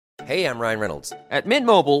Hey, I'm Ryan Reynolds. At Mint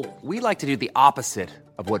Mobile, we like to do the opposite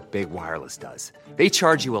of what Big Wireless does. They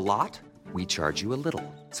charge you a lot, we charge you a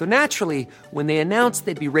little. So naturally, when they announced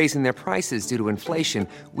they'd be raising their prices due to inflation,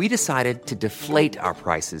 we decided to deflate our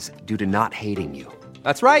prices due to not hating you.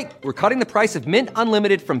 That's right. We're cutting the price of Mint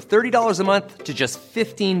Unlimited from $30 a month to just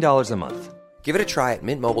 $15 a month. Give it a try at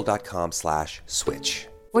mintmobile.com/switch.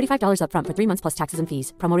 $45 up front for 3 months plus taxes and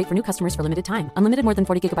fees. Promo rate for new customers for limited time. Unlimited more than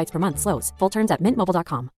 40 gigabytes per month slows. Full terms at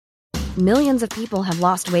mintmobile.com. Millions of people have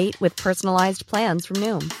lost weight with personalized plans from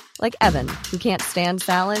Noom. Like Evan, who can't stand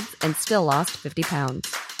salads and still lost 50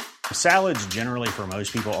 pounds. Salads generally for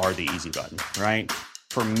most people are the easy button, right?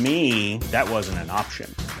 For me, that wasn't an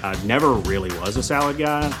option. I never really was a salad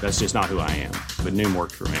guy. That's just not who I am. But Noom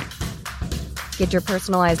worked for me. Get your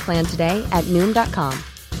personalized plan today at Noom.com.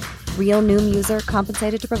 Real Noom user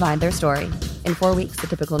compensated to provide their story. In 4 weeks, the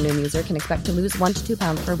typical Noom user can expect to lose 1 to 2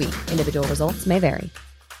 pounds per week. Individual results may vary.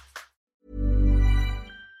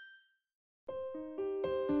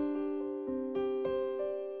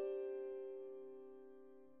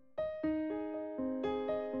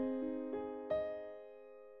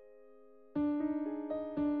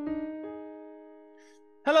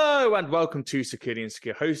 Hello and welcome to Security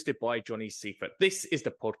Insecure, hosted by Johnny Seifert. This is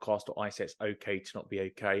the podcast where I say it's okay to not be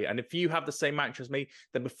okay. And if you have the same mantra as me,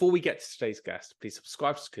 then before we get to today's guest, please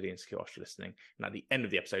subscribe to Security Insecure whilst you're listening. And at the end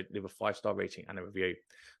of the episode, leave a 5-star rating and a review.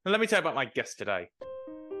 Now, let me tell you about my guest today.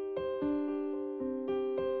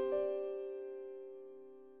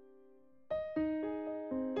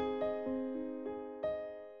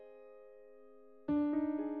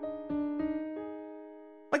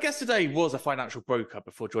 My guest today was a financial broker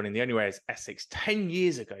before joining the Only Way is Essex 10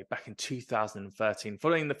 years ago, back in 2013,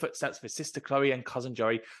 following the footsteps of his sister Chloe and cousin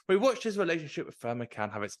Joey. We watched his relationship with Firma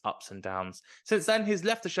McCann have its ups and downs. Since then, he's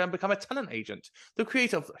left the show and become a talent agent, the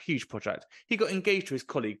creator of a huge project. He got engaged to his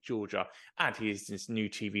colleague Georgia, and he is in his new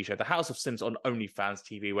TV show, The House of Sims, on OnlyFans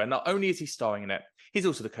TV, where not only is he starring in it, he's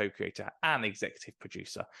also the co-creator and executive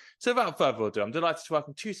producer. So without further ado, I'm delighted to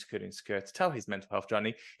welcome to Security Insecure to tell his mental health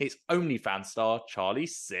journey, it's OnlyFans star Charlie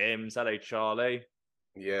Sims. Hello, Charlie.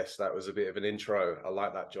 Yes, that was a bit of an intro. I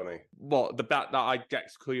like that, Johnny. What, the fact that I get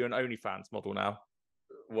to call you an OnlyFans model now?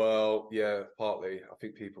 Well, yeah, partly. I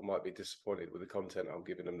think people might be disappointed with the content I'm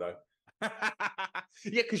giving them, though.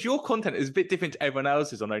 Yeah, because your content is a bit different to everyone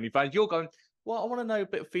else's on OnlyFans. You're going, well, I want to know a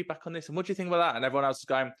bit of feedback on this, and what do you think about that? And everyone else is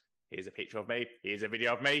going, here's a picture of me, here's a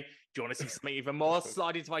video of me. Do you want to see something even more?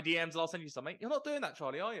 Slide into my DMs and I'll send you something. You're not doing that,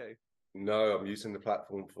 Charlie, are you? No, I'm using the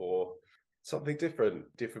platform for something different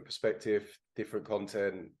perspective, different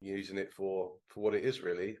content, using it for what it is,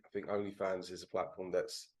 really. I think OnlyFans is a platform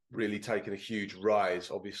that's really taken a huge rise,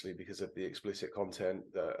 obviously, because of the explicit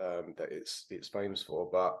content that it's famous for,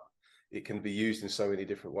 but it can be used in so many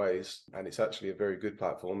different ways, and it's actually a very good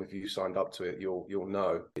platform. If you signed up to it, you'll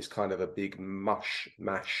know. It's kind of a big mash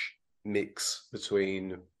mix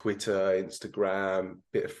between Twitter, Instagram,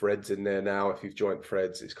 bit of Threads in there now. If you've joined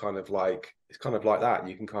Threads, it's kind of like that.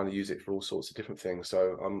 You can kind of use it for all sorts of different things.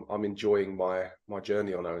 So I'm enjoying my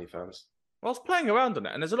journey on OnlyFans. Well, I was playing around on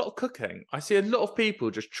it, and there's a lot of cooking. I see a lot of people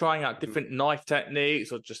just trying out different knife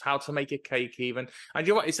techniques or just how to make a cake even. And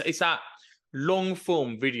you're right, it's that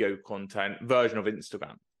long-form video content version of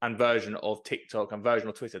Instagram and version of TikTok and version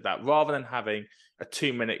of Twitter, that rather than having a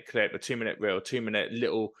 2-minute clip, a 2-minute reel, 2-minute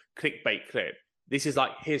little clickbait clip, this is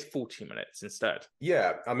like, here's 40 minutes instead.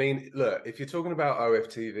 Yeah, I mean, look, if you're talking about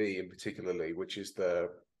OFTV in particularly, which is the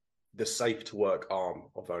safe to work arm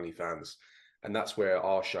of OnlyFans, and that's where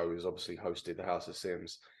our show is obviously hosted, The House of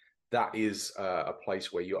Sims, that is a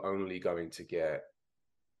place where you're only going to get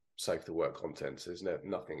safe to work content. So there's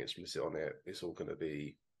nothing explicit on it. It's all going to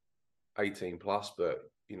be 18 plus, but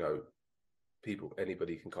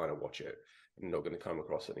anybody can kind of watch it. You're not going to come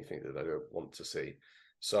across anything that they don't want to see.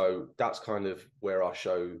 So that's kind of where our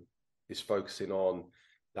show is focusing on.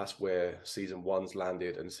 That's where season 1's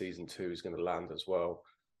landed, and season 2 is going to land as well.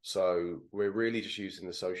 So we're really just using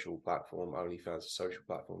the social platform, OnlyFans, a social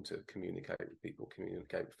platform, to communicate with people,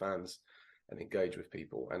 communicate with fans, and engage with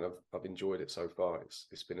people. And I've enjoyed it so far.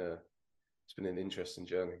 It's been an interesting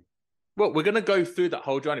journey. Well, we're going to go through that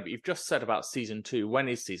whole journey, but you've just said about season 2. When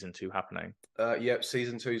is season 2 happening? Yep,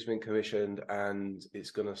 season 2's been commissioned, and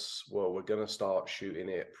we're going to start shooting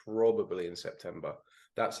it probably in September.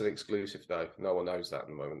 That's an exclusive, though. No one knows that at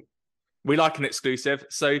the moment. We like an exclusive.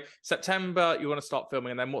 So September, you want to start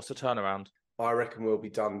filming, and then what's the turnaround? I reckon we'll be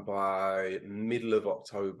done by middle of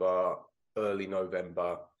October, early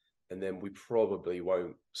November, and then we probably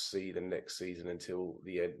won't see the next season until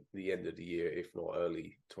the end of the year, if not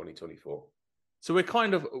early 2024. So we're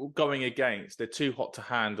kind of going against the Too Hot to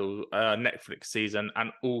Handle Netflix season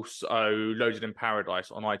and also Loaded in Paradise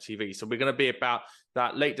on ITV. So we're going to be about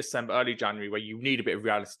that late December, early January, where you need a bit of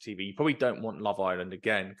reality TV. You probably don't want Love Island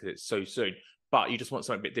again because it's so soon, but you just want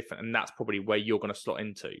something a bit different. And that's probably where you're going to slot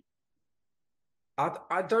into.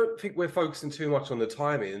 I don't think we're focusing too much on the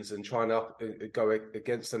timings and trying to go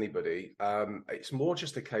against anybody. It's more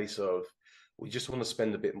just a case of we just want to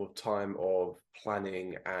spend a bit more time of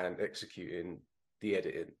planning and executing the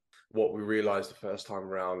editing. What we realized the first time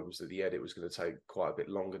around was that the edit was going to take quite a bit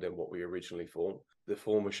longer than what we originally thought. The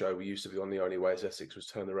former show we used to be on, The Only Way is Essex, was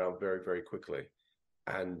turned around very, very quickly.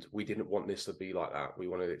 And we didn't want this to be like that. We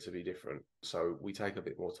wanted it to be different. So we take a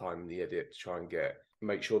bit more time in the edit to try and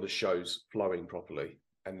make sure the show's flowing properly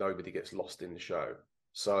and nobody gets lost in the show.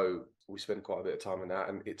 So we spent quite a bit of time on that.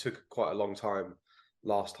 And it took quite a long time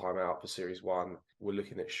last time out for series 1. We're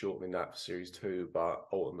looking at shortening that for series 2, but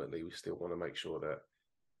ultimately we still want to make sure that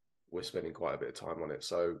we're spending quite a bit of time on it.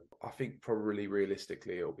 So I think probably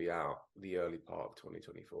realistically it'll be out the early part of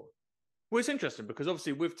 2024. Well, it's interesting because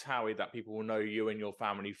obviously with TOWIE that people will know you and your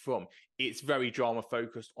family from, it's very drama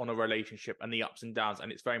focused on a relationship and the ups and downs.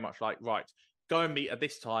 And it's very much like, right, go and meet at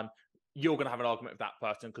this time. You're going to have an argument with that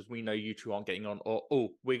person because we know you two aren't getting on, or, oh,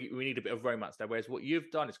 we need a bit of romance there. Whereas what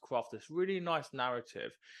you've done is craft this really nice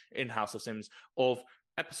narrative in House of Sims of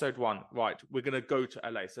episode 1, right, we're going to go to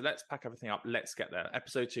LA. So let's pack everything up. Let's get there.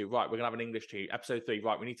 Episode 2, right, we're going to have an English tea. Episode 3,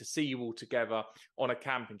 right, we need to see you all together on a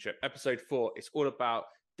camping trip. Episode 4, it's all about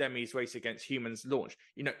Demi's Race Against Humans launch.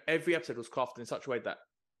 You know, every episode was crafted in such a way that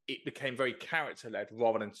it became very character-led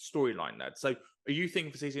rather than storyline-led. So are you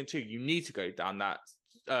thinking for season 2, you need to go down that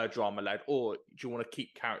drama-led, or do you want to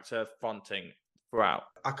keep character fronting throughout?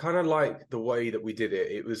 I kind of like the way that we did it.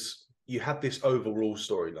 It was, you had this overall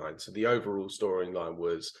storyline. So the overall storyline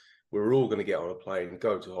was we were all going to get on a plane,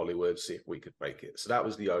 go to Hollywood, see if we could make it. So that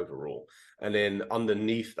was the overall. And then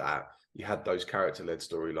underneath that, you had those character-led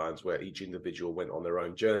storylines where each individual went on their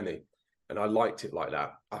own journey. And I liked it like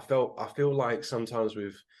that. I feel like sometimes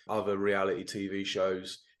with other reality TV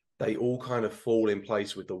shows, they all kind of fall in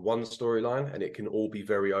place with the one storyline and it can all be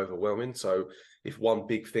very overwhelming. So if one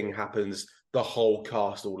big thing happens, the whole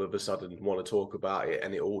cast all of a sudden want to talk about it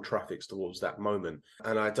and it all traffics towards that moment.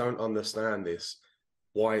 And I don't understand this,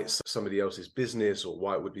 why it's somebody else's business or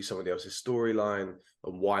why it would be somebody else's storyline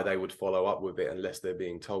and why they would follow up with it unless they're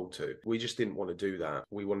being told to. We just didn't want to do that.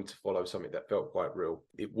 We wanted to follow something that felt quite real.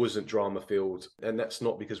 It wasn't drama filled, and that's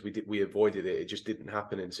not because we avoided it. It just didn't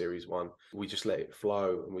happen in series 1. We just let it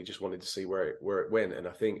flow and we just wanted to see where it went. And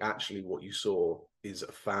I think actually what you saw is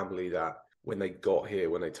a family that when they got here,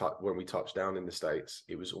 when we touched down in the States,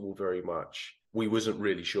 it was all very much, we wasn't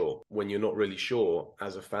really sure. When you're not really sure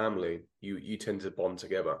as a family, you tend to bond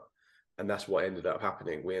together. And that's what ended up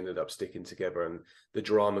happening. We ended up sticking together and the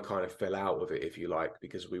drama kind of fell out of it, if you like,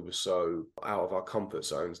 because we were so out of our comfort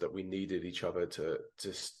zones that we needed each other to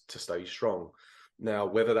stay strong. Now,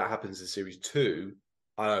 whether that happens in series 2,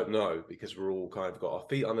 I don't know, because we're all kind of got our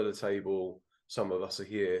feet under the table. Some of us are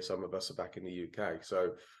here, some of us are back in the UK.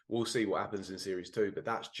 So we'll see what happens in series 2, but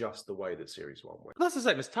that's just the way that series 1 went. That's the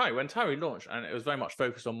same as TOWIE. When TOWIE launched, and it was very much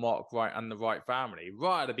focused on Mark Wright and the Wright family,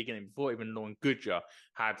 right at the beginning, before even Lauren Goodger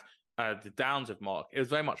had the Downs of Mark, it was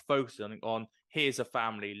very much focused on here's a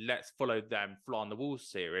family, let's follow them, Fly on the Wall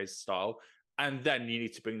series style, and then you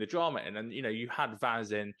need to bring the drama in. And, you know, you had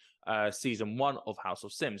Vaz in season 1 of House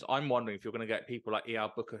of Sims. I'm wondering if you're going to get people like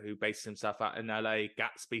E.L. Booker, who bases himself out in LA,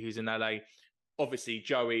 Gatsby, who's in LA, obviously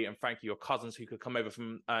Joey and Frankie, your cousins who could come over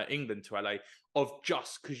from England to LA, of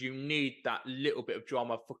just because you need that little bit of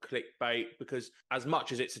drama for clickbait, because as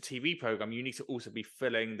much as it's a TV program, you need to also be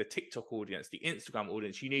filling the TikTok audience, the Instagram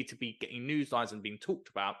audience. You need to be getting news lines and being talked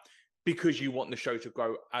about because you want the show to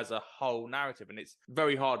grow as a whole narrative. And it's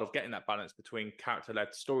very hard of getting that balance between character-led,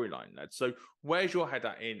 storyline-led. So where's your head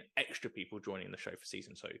at in extra people joining the show for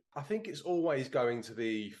season 2? I think it's always going to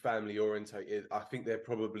be family-orientated. I think there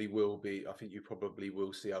probably will be, I think you probably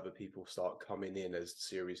will see other people start coming in as the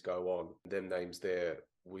series go on. Them names there,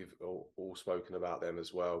 we've all spoken about them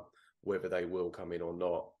as well. Whether they will come in or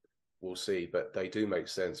not, we'll see, but they do make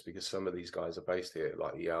sense because some of these guys are based here,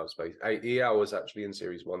 like EAL's based. EAL was actually in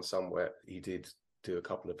series 1 somewhere. He did do a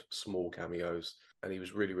couple of small cameos and he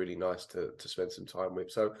was really, really nice to spend some time with.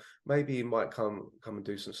 So maybe he might come and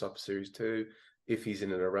do some stuff for series 2 if he's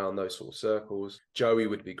in and around those sort of circles. Joey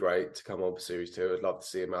would be great to come on for series 2. I'd love to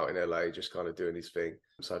see him out in LA, just kind of doing his thing.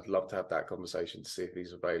 So I'd love to have that conversation to see if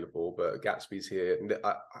he's available, but Gatsby's here. And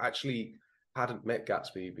I actually hadn't met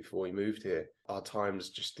Gatsby before he moved here. Our times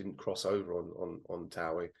just didn't cross over on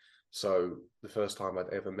TOWIE. So the first time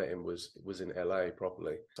I'd ever met him was in LA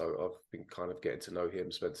properly. So I've been kind of getting to know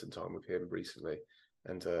him, spent some time with him recently,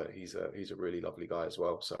 and he's a really lovely guy as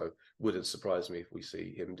well. So wouldn't surprise me if we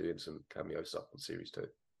see him doing some cameo stuff on series 2.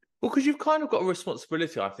 Well, because you've kind of got a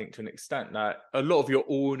responsibility, I think, to an extent that a lot of your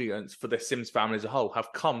audience for the Sims family as a whole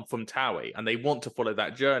have come from TOWIE and they want to follow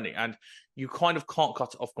that journey. And you kind of can't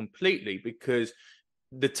cut it off completely because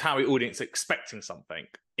the TOWIE audience are expecting something.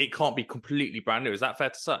 It can't be completely brand new. Is that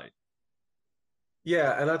fair to say?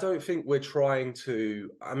 Yeah, and I don't think we're trying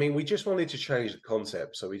to. I mean, we just wanted to change the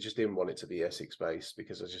concept, so we just didn't want it to be Essex based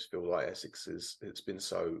because I just feel like Essex it's been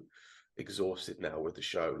so exhausted now with the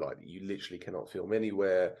show. Like you literally cannot film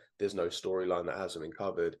anywhere. There's no storyline that hasn't been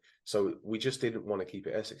covered. So we just didn't want to keep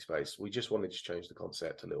it Essex based. We just wanted to change the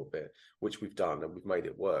concept a little bit, which we've done and we've made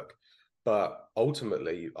it work. But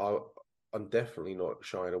ultimately, I'm definitely not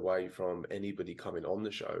shying away from anybody coming on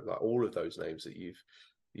the show. Like all of those names that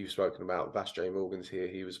you've spoken about. Vash J. Morgan's here.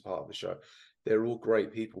 He was part of the show. They're all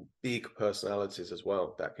great people, big personalities as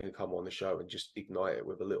well that can come on the show and just ignite it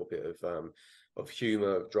with a little bit of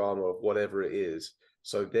humor, of drama, of whatever it is.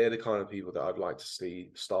 So they're the kind of people that I'd like to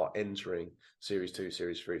see start entering series 2,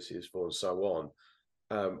 series 3, series 4, and so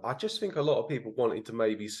on. I just think a lot of people wanted to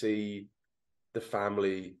maybe see the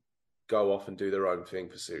family go off and do their own thing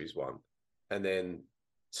for series 1, and then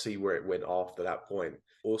see where it went after that point.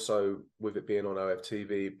 Also, with it being on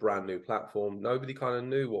OFTV, brand new platform, nobody kind of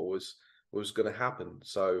knew what was going to happen.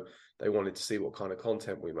 So they wanted to see what kind of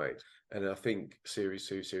content we made. And I think series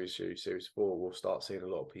 2, series 3, series 4, we'll start seeing a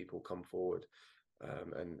lot of people come forward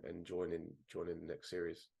and join in the next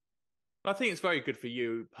series. I think it's very good for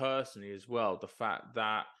you personally as well, the fact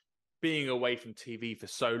that being away from TV for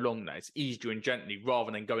so long now, it's eased you in gently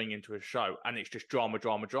rather than going into a show and it's just drama.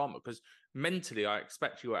 Because mentally, I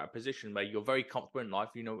expect you at a position where you're very comfortable in life.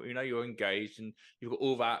 You know you're engaged and you've got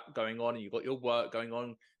all that going on and you've got your work going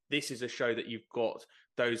on. This is a show that you've got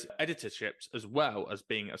those editorships as well as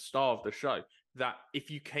being a star of the show. That if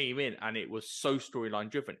you came in and it was so storyline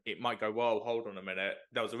driven, it might go, well, hold on a minute.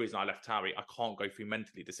 That was the reason I left TOWIE. I can't go through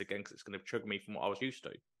mentally this again because it's going to trigger me from what I was used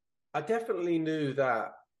to. I definitely knew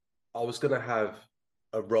that I was going to have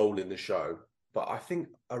a role in the show, but I think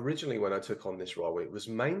originally when I took on this role, it was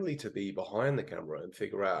mainly to be behind the camera and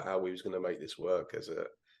figure out how we was going to make this work as a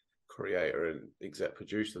creator and exec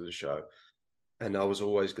producer of the show. And I was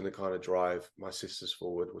always going to kind of drive my sisters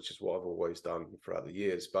forward, which is what I've always done throughout the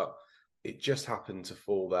years. But it just happened to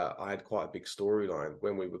fall that I had quite a big storyline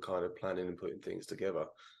when we were kind of planning and putting things together.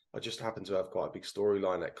 I just happened to have quite a big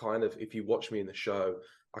storyline that kind of, if you watch me in the show,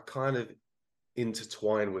 I kind of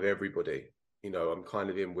intertwine with everybody. I'm kind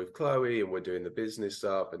of in with Chloe and we're doing the business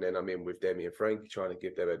stuff, and then I'm in with Demi and Frankie trying to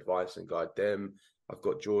give them advice and guide them. I've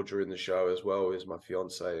got Georgia in the show as well as my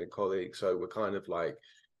fiance and colleague, so we're kind of like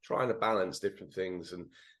trying to balance different things, and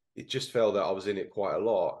it just felt that I was in it quite a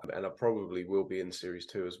lot, and I probably will be in series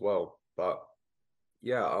 2 as well. But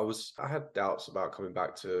yeah, I had doubts about coming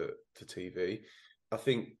back to TV. I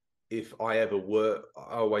think if I ever were,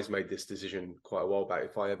 I always made this decision quite a while back.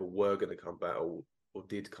 If I ever were going to come back or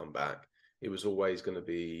did come back, it was always going to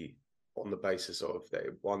be on the basis of that,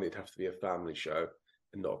 one, it'd have to be a family show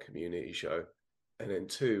and not a community show. And then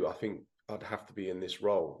two, I think I'd have to be in this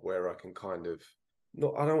role where I can kind of,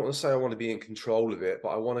 I don't want to say I want to be in control of it, but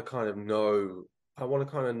I want to kind of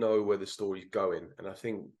know where the story's going. And I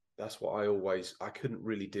think that's what I couldn't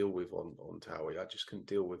really deal with on TOWIE. I just couldn't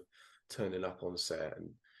deal with turning up on set, and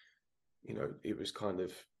it was kind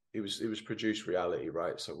of it was produced reality,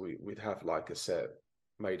 right? So we'd have like a set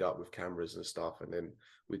made up with cameras and stuff, and then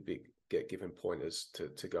we'd get given pointers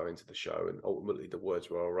to go into the show, and ultimately the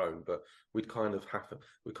words were our own, but we'd kind of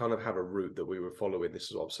have a route that we were following.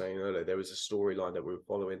 This is what I'm saying earlier. There was a storyline that we were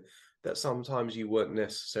following that sometimes you weren't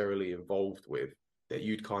necessarily involved with, that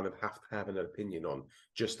you'd kind of have to have an opinion on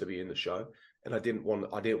just to be in the show. And I didn't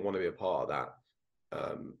want to be a part of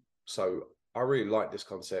that. So I really like this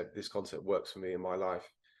concept. This concept works for me in my life.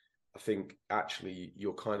 I think actually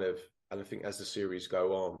you're kind of, and I think as the series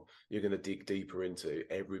go on, you're going to dig deeper into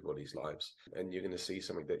everybody's lives, and you're going to see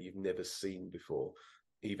something that you've never seen before,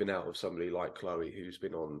 even out of somebody like Chloe, who's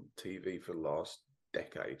been on TV for the last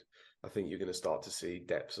decade. I think you're going to start to see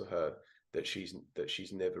depths of her that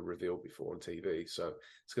she's never revealed before on TV. So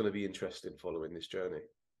it's going to be interesting following this journey.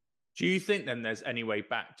 Do you think then there's any way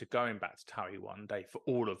back to going back to TOWIE one day for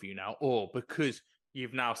all of you now, or because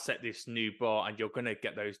you've now set this new bar and you're going to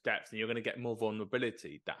get those depths and you're going to get more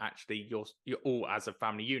vulnerability, that actually you're all as a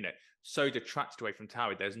family unit so detracted away from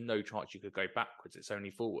TOWIE, there's no chance you could go backwards, it's only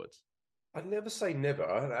forwards? I'd never say never,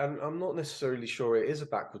 and I'm not necessarily sure it is a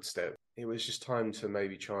backward step. It was just time to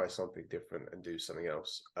maybe try something different and do something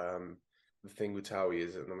else. The thing with TOWIE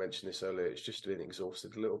is, and I mentioned this earlier, it's just been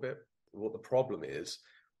exhausted a little bit. What the problem is,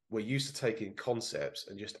 we're used to taking concepts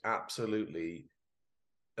and just absolutely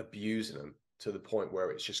abusing them to the point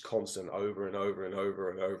where it's just constant over and over and over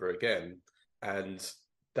and over again. And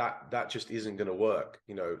that just isn't going to work.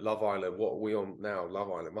 You know, Love Island, what are we on now?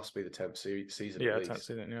 Love Island must be the 10th season. Yeah, 10th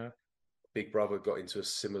season, yeah. Big Brother got into a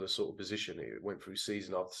similar sort of position. It went through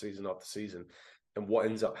season after season after season. And what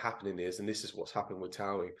ends up happening is, and this is what's happened with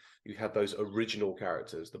TOWIE, you have those original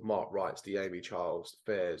characters, the Mark Wrights, the Amy Charles,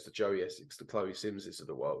 the Fairs, the Joey Essex, the Chloe Simses of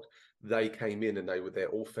the world. They came in and they were their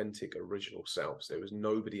authentic, original selves. There was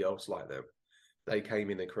nobody else like them. They came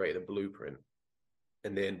in and created a blueprint.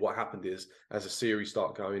 And then what happened is, as a series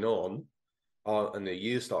start going on, and the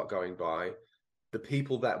years start going by, the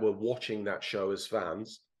people that were watching that show as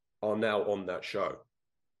fans are now on that show.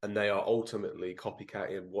 And they are ultimately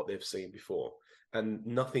copycatting what they've seen before. And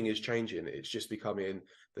nothing is changing. It's just becoming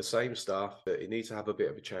the same stuff, but it needs to have a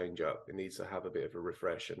bit of a change up. It needs to have a bit of a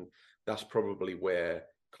refresh. And that's probably where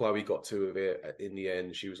Chloe got to with it in the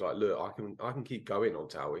end. She was like, look, I can keep going on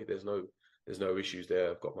TOWIE. There's no issues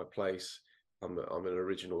there. I've got my place. I'm an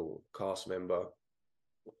original cast member.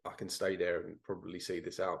 I can stay there and probably see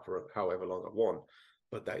this out for however long I want.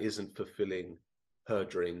 But that isn't fulfilling her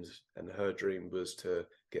dreams. And her dream was to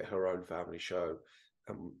get her own family show.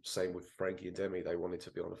 Same with Frankie and Demi. They wanted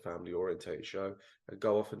to be on a family-orientated show and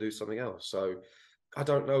go off and do something else. So I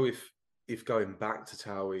don't know if going back to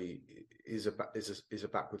TOWIE is a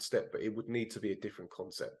backward step, but it would need to be a different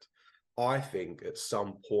concept. I think at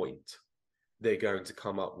some point they're going to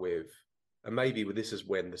come up with, and maybe this is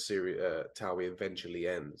when the series TOWIE eventually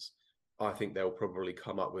ends. I think they'll probably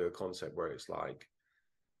come up with a concept where it's like,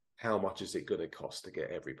 how much is it going to cost to get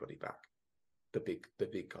everybody back? The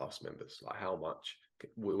big cast members, like how much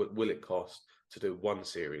will it cost to do one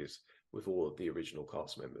series with all of the original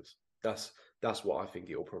cast members? That's what I think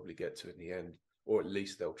it'll probably get to in the end, or at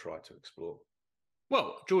least they'll try to explore.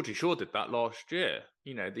 Well, Geordie Shore did that last year.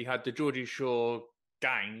 You know, they had the Geordie Shore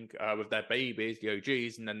gang with their babies, the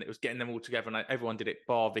OGs, and then it was getting them all together, and everyone did it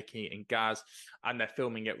bar Vicky and Gaz, and they're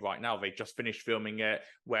filming it right now. They just finished filming it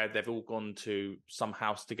where they've all gone to some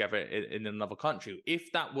house together in another country.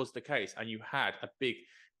 If that was the case and you had a big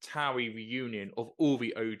TOWIE reunion of all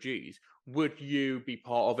the OGs, would you be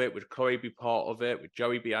part of it? Would Chloe be part of it? Would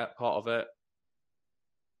Joey be part of it?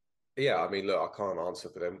 Yeah, I mean, look, I can't answer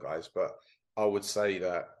for them guys, but I would say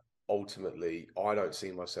that ultimately, I don't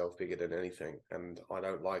see myself bigger than anything, and I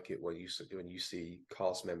don't like it when you see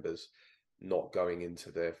cast members not going into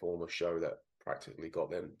their former show that practically got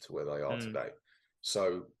them to where they are today.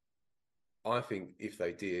 So I think if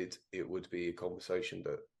they did, it would be a conversation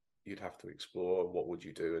that you'd have to explore. What would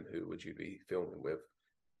you do and who would you be filming with?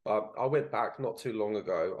 I went back not too long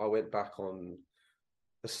ago. I went back on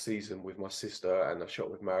a season with my sister and I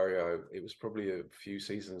shot with Mario. It was probably a few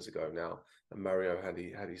seasons ago now, and Mario had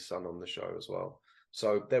his son on the show as well.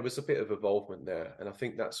 So there was a bit of involvement there, and I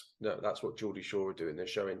think that's what Geordie Shore are doing. They're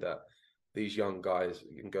showing that these young guys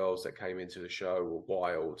and girls that came into the show were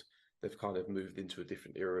wild. They've kind of moved into a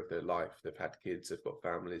different era of their life. They've had kids, they've got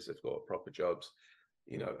families, they've got proper jobs,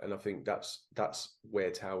 you know. And I think that's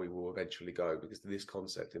where TOWIE will eventually go, because this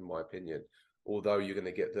concept, in my opinion, although you're going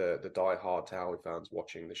to get the die-hard TOWIE fans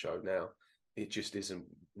watching the show now, it just isn't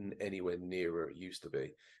anywhere near where it used to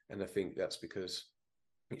be. And I think that's because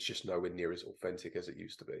it's just nowhere near as authentic as it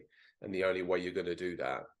used to be. And the only way you're going to do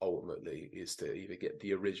that, ultimately, is to either get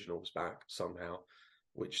the originals back somehow,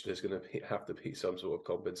 which there's going to have to be some sort of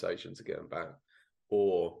compensation to get them back,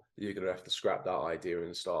 or you're going to have to scrap that idea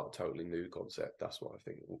and start a totally new concept. That's what I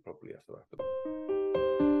think will probably have to happen.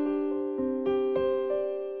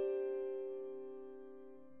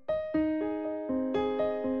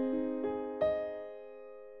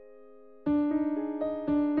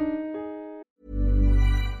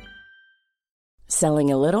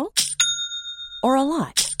 Selling a little or a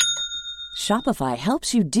lot? Shopify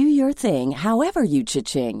helps you do your thing however you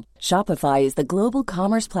cha-ching. Shopify is the global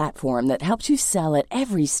commerce platform that helps you sell at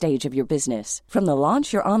every stage of your business. From the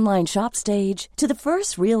launch your online shop stage to the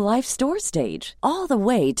first real-life store stage, all the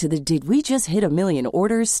way to the did we just hit a million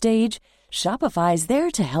orders stage. Shopify is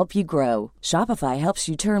there to help you grow. Shopify helps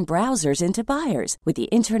you turn browsers into buyers with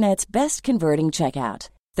the internet's best converting checkout.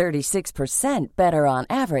 36% better on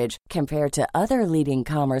average compared to other leading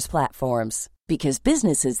commerce platforms. Because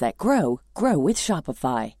businesses that grow, grow with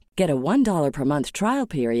Shopify. Get a $1 per month trial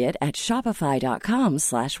period at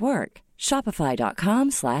shopify.com/work.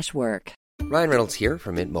 Shopify.com/work. Ryan Reynolds here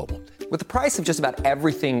from Mint Mobile. With the price of just about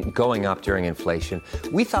everything going up during inflation,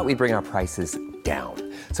 we thought we'd bring our prices down.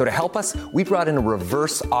 So to help us, we brought in a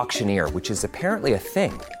reverse auctioneer, which is apparently a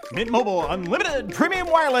thing. Mint Mobile Unlimited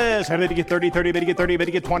Premium Wireless. How to get 30, 30, bit to get 30, bit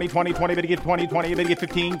to get 20, 20, 20, bit to get 20, 20, bit to get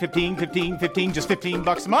 15, 15, 15, 15, just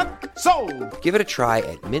 $15 a month? Sold! Give it a try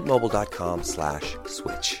at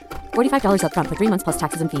mintmobile.com/switch. $45 up front for 3 months plus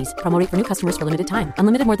taxes and fees. Promo rate for new customers for limited time.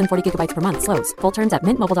 Unlimited more than 40 gigabytes per month. Slows full terms at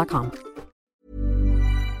mintmobile.com.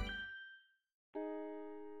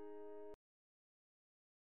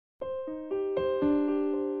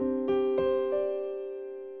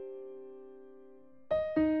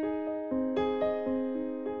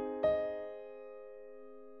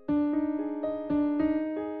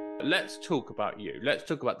 Let's talk about you. Let's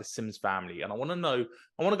talk about the Sims family. And I want to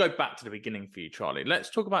go back to the beginning for you, Charlie. Let's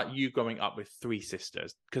talk about you growing up with 3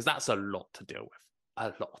 sisters, because that's a lot to deal with.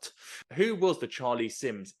 A lot. Who was the Charlie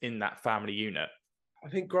Sims in that family unit? I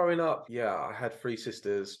think growing up, I had 3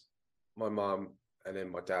 sisters, my mum, and then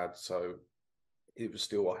my dad. So it was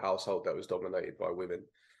still a household that was dominated by women.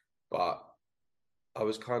 But I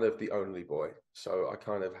was kind of the only boy. So I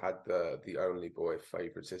kind of had the only boy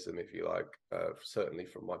favoritism, if you like, certainly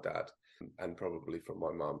from my dad and probably from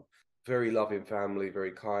my mum. Very loving family,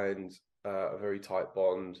 very kind, a very tight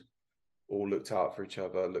bond, all looked out for each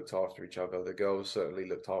other, looked after each other. The girls certainly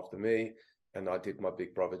looked after me, and I did my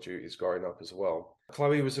big brother duties growing up as well.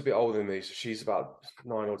 Chloe was a bit older than me, so she's about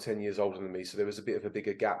 9 or 10 years older than me. So there was a bit of a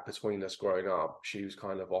bigger gap between us growing up. She was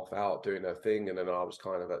kind of off out doing her thing, and then I was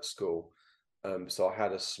kind of at school. So I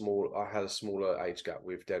had a smaller age gap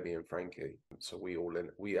with Demi and Frankie. So we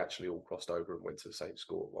actually all crossed over and went to the same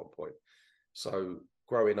school at one point. So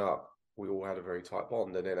growing up, we all had a very tight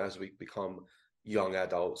bond. And then as we become young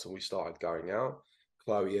adults and we started going out,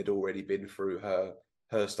 Chloe had already been through her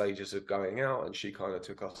stages of going out, and she kind of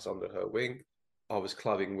took us under her wing. I was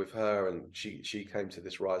clubbing with her, and she came to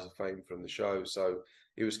this rise of fame from the show. So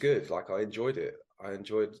it was good. Like, I enjoyed it. I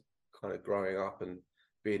enjoyed kind of growing up and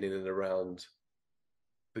being in and around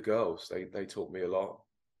the girls. They taught me a lot.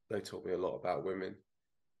 They taught me a lot about women.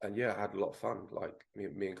 And I had a lot of fun. Like, me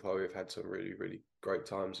and Chloe have had some really, really great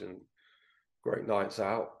times and great nights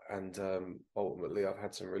out. And ultimately, I've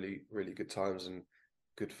had some really, really good times and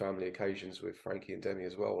good family occasions with Frankie and Demi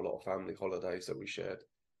as well. A lot of family holidays that we shared.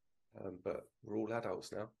 But we're all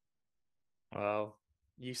adults now. Well,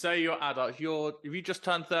 you say you're adults. If you just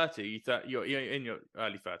turned 30, you're in your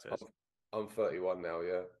early 30s. I'm 31 now,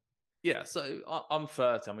 yeah. Yeah, so I'm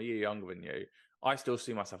 30. I'm a year younger than you. I still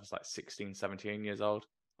see myself as like 16, 17 years old.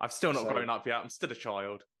 I've still not grown up yet. I'm still a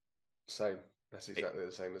child. Same. That's exactly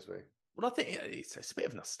the same as me. Well, I think it's a bit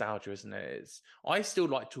of nostalgia, isn't it? I still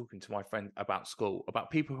like talking to my friends about school, about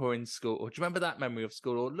people who are in school. Or do you remember that memory of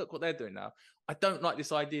school? Or look what they're doing now. I don't like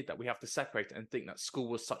this idea that we have to separate it and think that school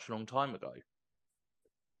was such a long time ago.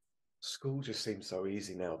 School just seems so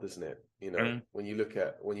easy now, doesn't it? You know, when you look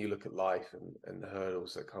at life and the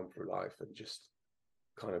hurdles that come through life, and just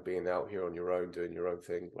kind of being out here on your own, doing your own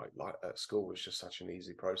thing, like at school was just such an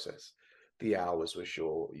easy process. The hours were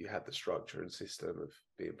short. You had the structure and system of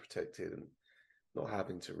being protected and not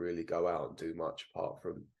having to really go out and do much apart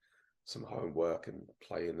from some homework and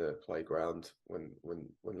play in the playground when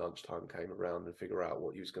lunchtime came around, and figure out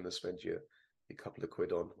what you was going to spend your couple of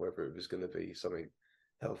quid on, whether it was going to be something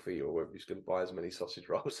healthy or whether you're going to buy as many sausage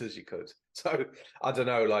rolls as you could. So I don't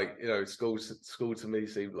know, like, you know, school to me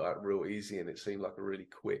seemed like real easy, and it seemed like a really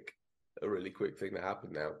quick thing that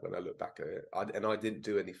happened now when I look back at it. I didn't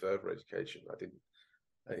do any further education. I didn't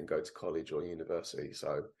go to college or university,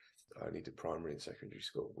 so I only did primary and secondary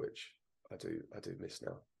school, which I do miss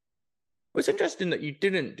now. Well, it's interesting that you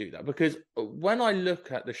didn't do that, because when I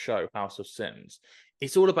look at the show House of Sims,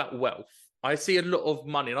 it's all about wealth. I see a lot of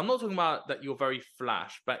money, and I'm not talking about that you're very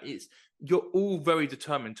flash, but you're all very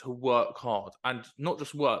determined to work hard, and not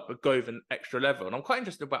just work, but go even extra level. And I'm quite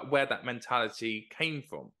interested about where that mentality came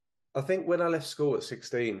from. I think when I left school at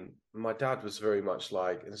 16, my dad was very much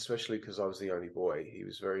like, and especially because I was the only boy, he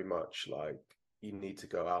was very much like, you need to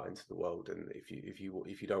go out into the world, and if you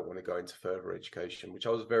don't want to go into further education, which I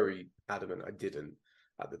was very adamant I didn't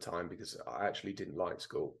at the time, because I actually didn't like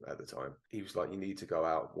school at the time. He was like, you need to go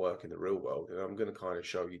out and work in the real world, and I'm going to kind of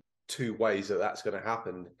show you 2 ways that that's going to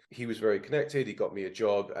happen. He was very connected. He got me a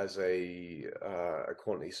job as a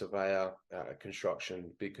quantity surveyor at a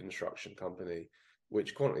big construction company,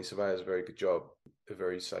 which quantity surveyor is a very good job, a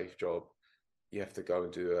very safe job. You have to go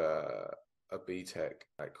and do a BTEC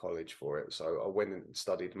at college for it. So I went and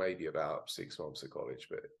studied maybe about 6 months at college,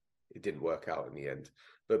 but it didn't work out in the end.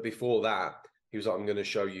 But before that, he was like, I'm going to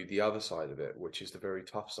show you the other side of it, which is the very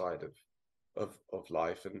tough side of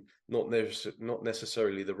life, and not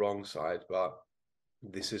necessarily the wrong side, but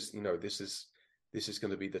this is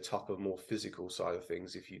going to be the tougher, more physical side of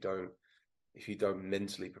things if you don't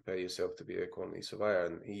mentally prepare yourself to be a quantity surveyor.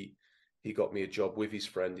 And he got me a job with his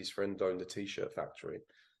friend. His friend owned a t-shirt factory,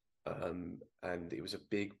 and it was a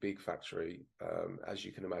big factory. As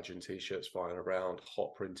you can imagine, t-shirts flying around,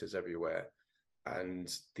 hot printers everywhere,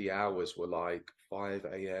 and the hours were like 5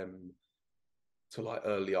 a.m. to like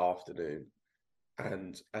early afternoon.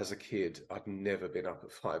 And as a kid, I'd never been up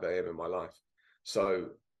at 5 a.m. in my life. So,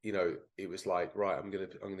 it was like, right, I'm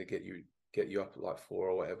gonna get you up at like 4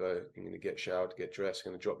 or whatever. I'm gonna get showered, get dressed,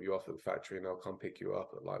 I'm gonna drop you off at the factory, and I'll come pick you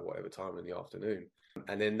up at like whatever time in the afternoon.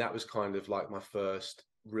 And then that was kind of like my first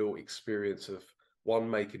real experience of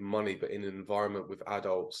making money, but in an environment with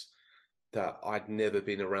adults that I'd never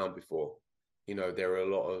been around before. There are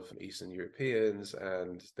a lot of Eastern Europeans,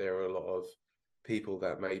 and there are a lot of people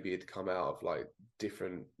that maybe had come out of like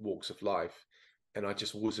different walks of life, and I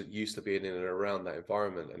just wasn't used to being in and around that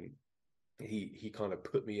environment. And he kind of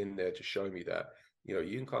put me in there to show me that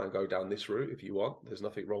you can kind of go down this route if you want. There's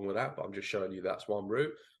nothing wrong with that, but I'm just showing you that's one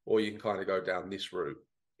route. Or you can kind of go down this route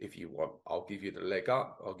if you want. I'll give you the leg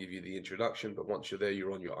up, I'll give you the introduction, but once you're there,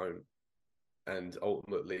 you're on your own. And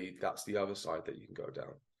ultimately, that's the other side that you can go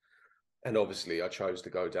down. And obviously, I chose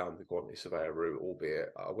to go down the quantity surveyor route, albeit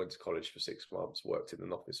I went to college for 6 months, worked in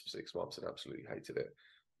an office for 6 months, and absolutely hated it.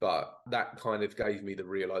 But that kind of gave me the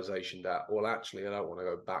realization that, well, actually, I don't want to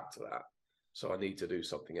go back to that. So I need to do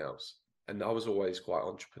something else. And I was always quite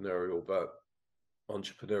entrepreneurial, but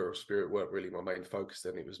entrepreneurial spirit weren't really my main focus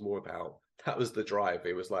then. It was more about, that was the drive.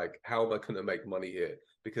 It was like, how am I going to make money here?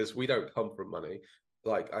 Because we don't come from money.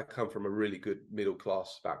 Like, I come from a really good middle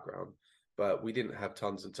class background, but we didn't have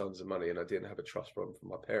tons and tons of money, and I didn't have a trust fund from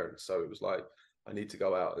my parents. So it was like, I need to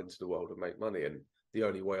go out into the world and make money. And the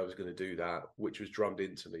only way I was going to do that, which was drummed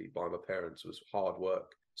into me by my parents, was hard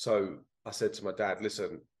work. So I said to my dad,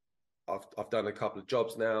 listen, I've done a couple of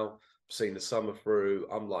jobs now, seen the summer through.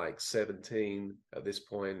 I'm like 17 at this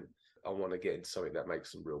point. I want to get into something that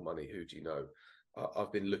makes some real money. Who do you know?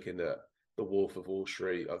 I've been looking at The Wolf of Wall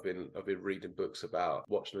Street. I've been reading books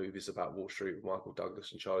watching movies about Wall Street with Michael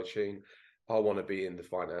Douglas and Charlie Sheen. I want to be in the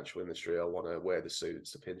financial industry. I want to wear the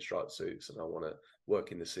suits, the pinstripe suits, and I want to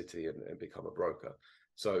work in the city and become a broker.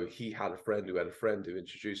 So he had a friend who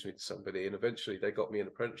introduced me to somebody, and eventually they got me an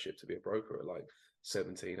apprenticeship to be a broker at like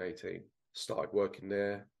 17, 18. Started working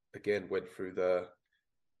there. Again, went through the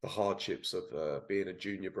hardships of being a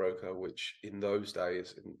junior broker, which in those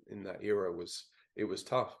days, in that era, was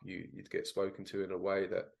tough. You'd get spoken to in a way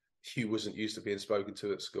that you wasn't used to being spoken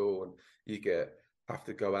to at school, and you have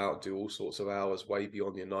to go out and do all sorts of hours way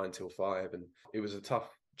beyond your 9 till 5. And it was a tough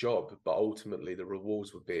job, but ultimately the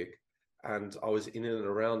rewards were big. And I was in and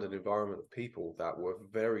around an environment of people that were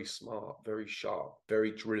very smart, very sharp,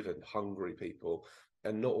 very driven, hungry people,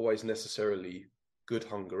 and not always necessarily good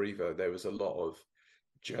hunger either. There was a lot of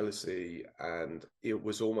jealousy, and it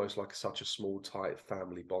was almost like such a small, tight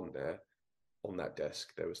family bond there on that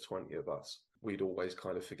desk. There was 20 of us. We'd always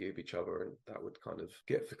kind of forgive each other, and that would kind of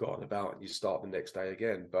get forgotten about, and you start the next day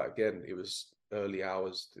again. But again, it was early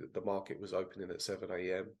hours. The market was opening at 7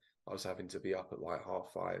 a.m. I was having to be up at like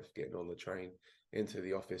 5:30, getting on the train into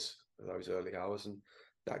the office at those early hours. And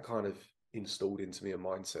that kind of installed into me a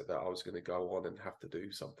mindset that I was going to go on and have to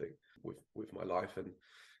do something with my life. And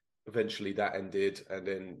eventually that ended. And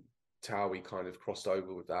then TOWIE kind of crossed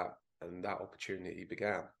over with that, and that opportunity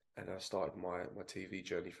began. And I started my TV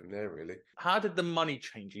journey from there, really. How did the money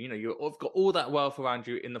change? You've got all that wealth around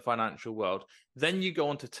you in the financial world. Then you go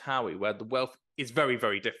on to TOWIE, where the wealth is very,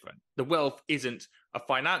 very different. The wealth isn't a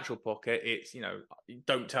financial pocket. It's,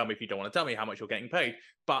 don't tell me if you don't want to tell me how much you're getting paid,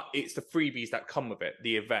 but it's the freebies that come with it,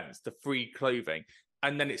 the events, the free clothing.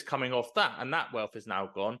 And then it's coming off that, and that wealth is now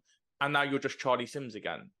gone. And now you're just Charlie Sims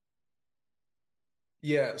again.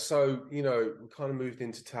 Yeah, so, we kind of moved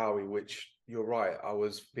into TOWIE, which, you're right, I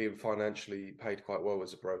was being financially paid quite well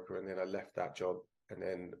as a broker, and then I left that job and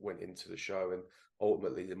then went into the show, and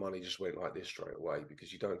ultimately the money just went like this straight away,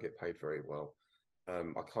 because you don't get paid very well.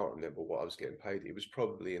 I can't remember what I was getting paid. It was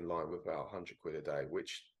probably in line with about 100 quid a day,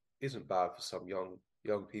 which isn't bad for some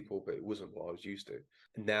young people, but it wasn't what I was used to.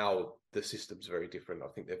 Now the system's very different. I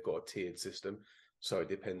think they've got a tiered system. So it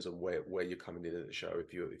depends on where you're coming in at the show.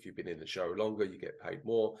 If you've been in the show longer, you get paid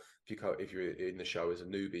more. If you're in the show as a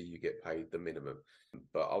newbie, you get paid the minimum.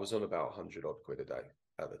 But I was on about 100 odd quid a day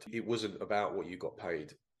at the time. It wasn't about what you got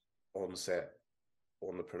paid on set,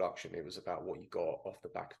 on the production. It was about what you got off the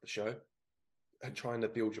back of the show, and trying to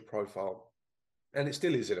build your profile And it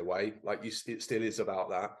still is in a way, like it still is about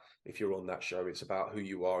that. If you're on that show, it's about who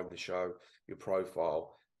you are in the show, your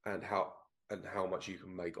profile, and how much you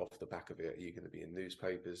can make off the back of it. Are you going to be in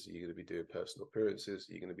newspapers? Are you going to be doing personal appearances?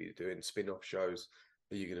 Are you going to be doing spin-off shows?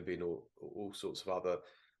 Are you going to be in all sorts of other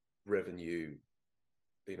revenue,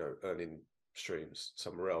 earning streams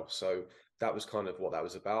somewhere else? So that was kind of what that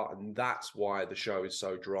was about. And that's why the show is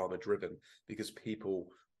so drama driven, because people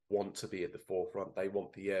want to be at the forefront. They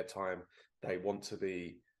want the airtime. They want to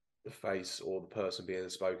be the face or the person being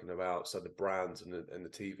spoken about. So the brands and the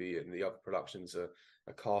TV and the other productions are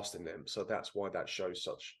casting them. So that's why that show's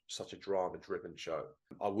such a drama driven show.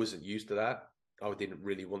 I wasn't used to that. I didn't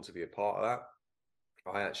really want to be a part of that.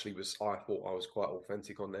 I thought I was quite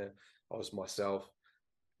authentic on there. I was myself.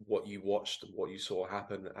 What you watched and what you saw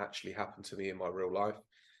happen actually happened to me in my real life.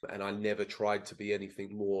 And I never tried to be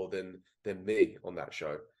anything more than me on that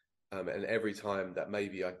show. And every time that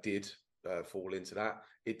maybe I did fall into that,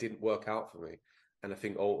 it didn't work out for me. And I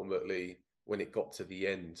think ultimately, when it got to the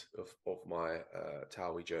end of my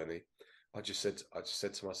TOWIE journey, I just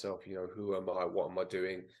said to myself, who am I? What am I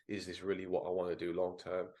doing? Is this really what I want to do long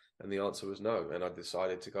term? And the answer was no. And I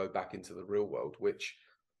decided to go back into the real world, which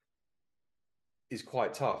is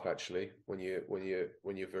quite tough actually when you're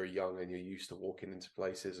very young and you're used to walking into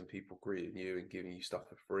places and people greeting you and giving you stuff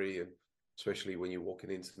for free, and especially when you're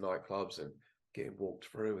walking into nightclubs and getting walked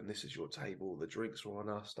through and this is your table, the drinks are on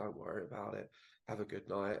us, don't worry about it, have a good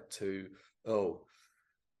night, to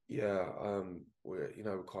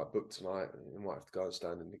we're quite booked tonight, you might have to go and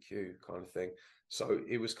stand in the queue kind of thing. So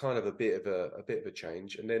it was kind of a bit of a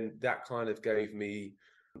change, and then that kind of gave me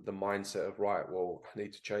the mindset of, right, well, I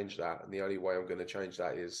need to change that, and the only way I'm going to change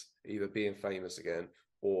that is either being famous again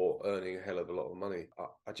or earning a hell of a lot of money.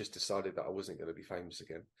 I just decided that I wasn't going to be famous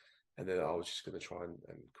again, and then I was just going to try and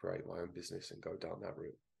create my own business and go down that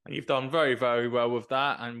route. And you've done very, very well with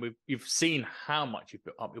that. And you've seen how much you've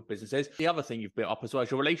built up your businesses. The other thing you've built up as well is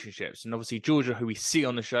your relationships. And obviously, Georgia, who we see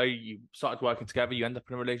on the show, you started working together, you end up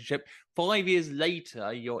in a relationship. 5 years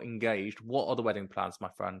later, you're engaged. What are the wedding plans, my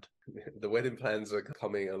friend? The wedding plans are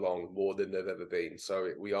coming along more than they've ever been. So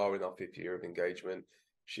we are in our 5th year of engagement.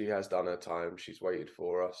 She has done her time. She's waited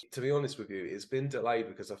for us. To be honest with you, it's been delayed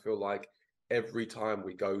because I feel like every time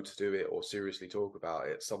we go to do it or seriously talk about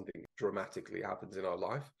it, something dramatically happens in our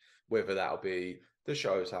life, whether that'll be the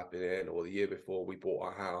show's happening, or the year before we bought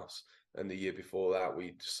our house, and the year before that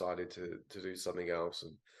we decided to do something else.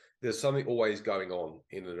 And there's something always going on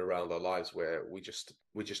in and around our lives where we just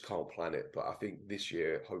can't plan it. But I think this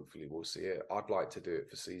year, hopefully we'll see it. I'd like to do it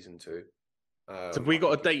for season 2. So have we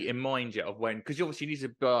got a date in mind yet of when? Because you obviously need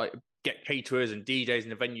to get caterers and DJs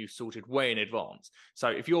and the venue sorted way in advance. So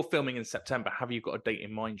if you're filming in September, have you got a date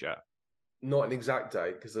in mind yet? Not an exact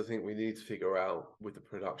date, because I think we need to figure out with the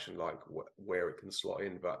production where it can slot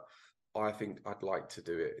in. But I think I'd like to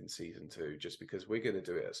do it in season 2, just because we're going to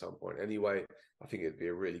do it at some point anyway. I think it'd be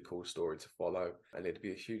a really cool story to follow, and it'd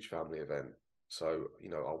be a huge family event. So, I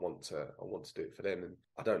want to do it for them. And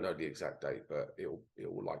I don't know the exact date, but it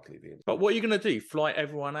will likely be. But what are you going to do? Fly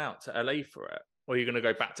everyone out to LA for it? Or are you going to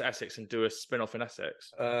go back to Essex and do a spin-off in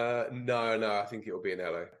Essex? No, I think it'll be in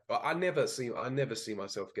LA. But I never see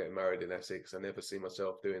myself getting married in Essex. I never see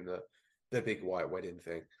myself doing the big white wedding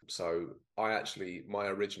thing. So my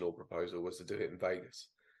original proposal was to do it in Vegas.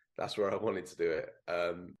 That's where I wanted to do it,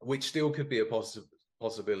 which still could be a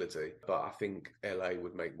possibility, but I think LA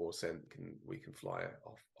would make more sense. We can fly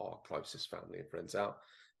off our closest family and friends out,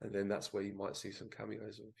 and then that's where you might see some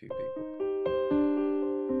cameos of a few people.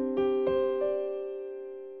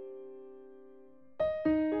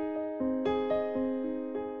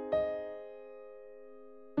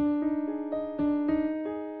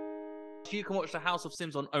 You can watch the House of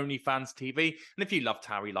Sims on OnlyFans TV. And if you love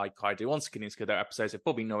TOWIE like I do, on Skinny and Skid, there are episodes of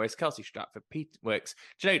Bobby Norris, Kelsey Stratford, Pete Wicks,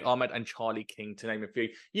 Junaid Ahmed, and Charlie King, to name a few.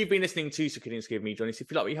 You've been listening to Skinny and Skid with me, Johnny. So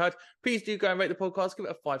if you like what you heard, please do go and rate the podcast, give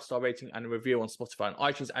it a 5-star rating and a review on Spotify and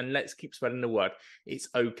iTunes, and let's keep spreading the word. It's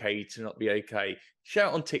okay to not be okay. Share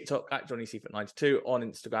it on TikTok at Johnny Seifert 92, on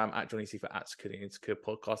Instagram at Johnny Seifert at Skinny and Skid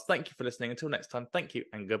Podcast. Thank you for listening. Until next time, thank you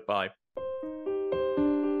and goodbye.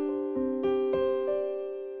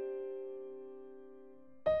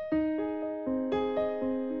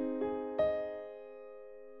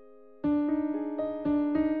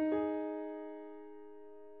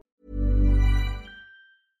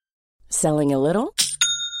 Selling a little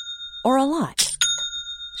or a lot?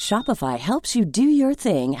 Shopify helps you do your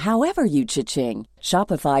thing however you cha-ching.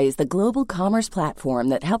 Shopify is the global commerce platform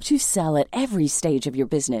that helps you sell at every stage of your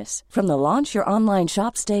business. From the launch your online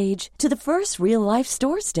shop stage to the first real life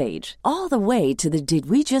store stage, all the way to the did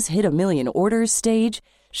we just hit a million orders stage.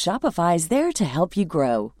 Shopify is there to help you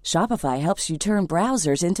grow. Shopify helps you turn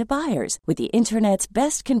browsers into buyers with the internet's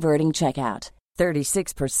best converting checkout.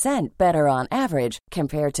 36% better on average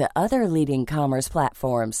compared to other leading commerce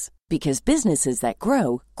platforms. Because businesses that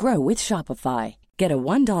grow, grow with Shopify. Get a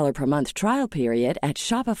 $1 per month trial period at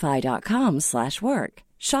shopify.com/work.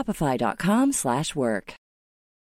 Shopify.com/work.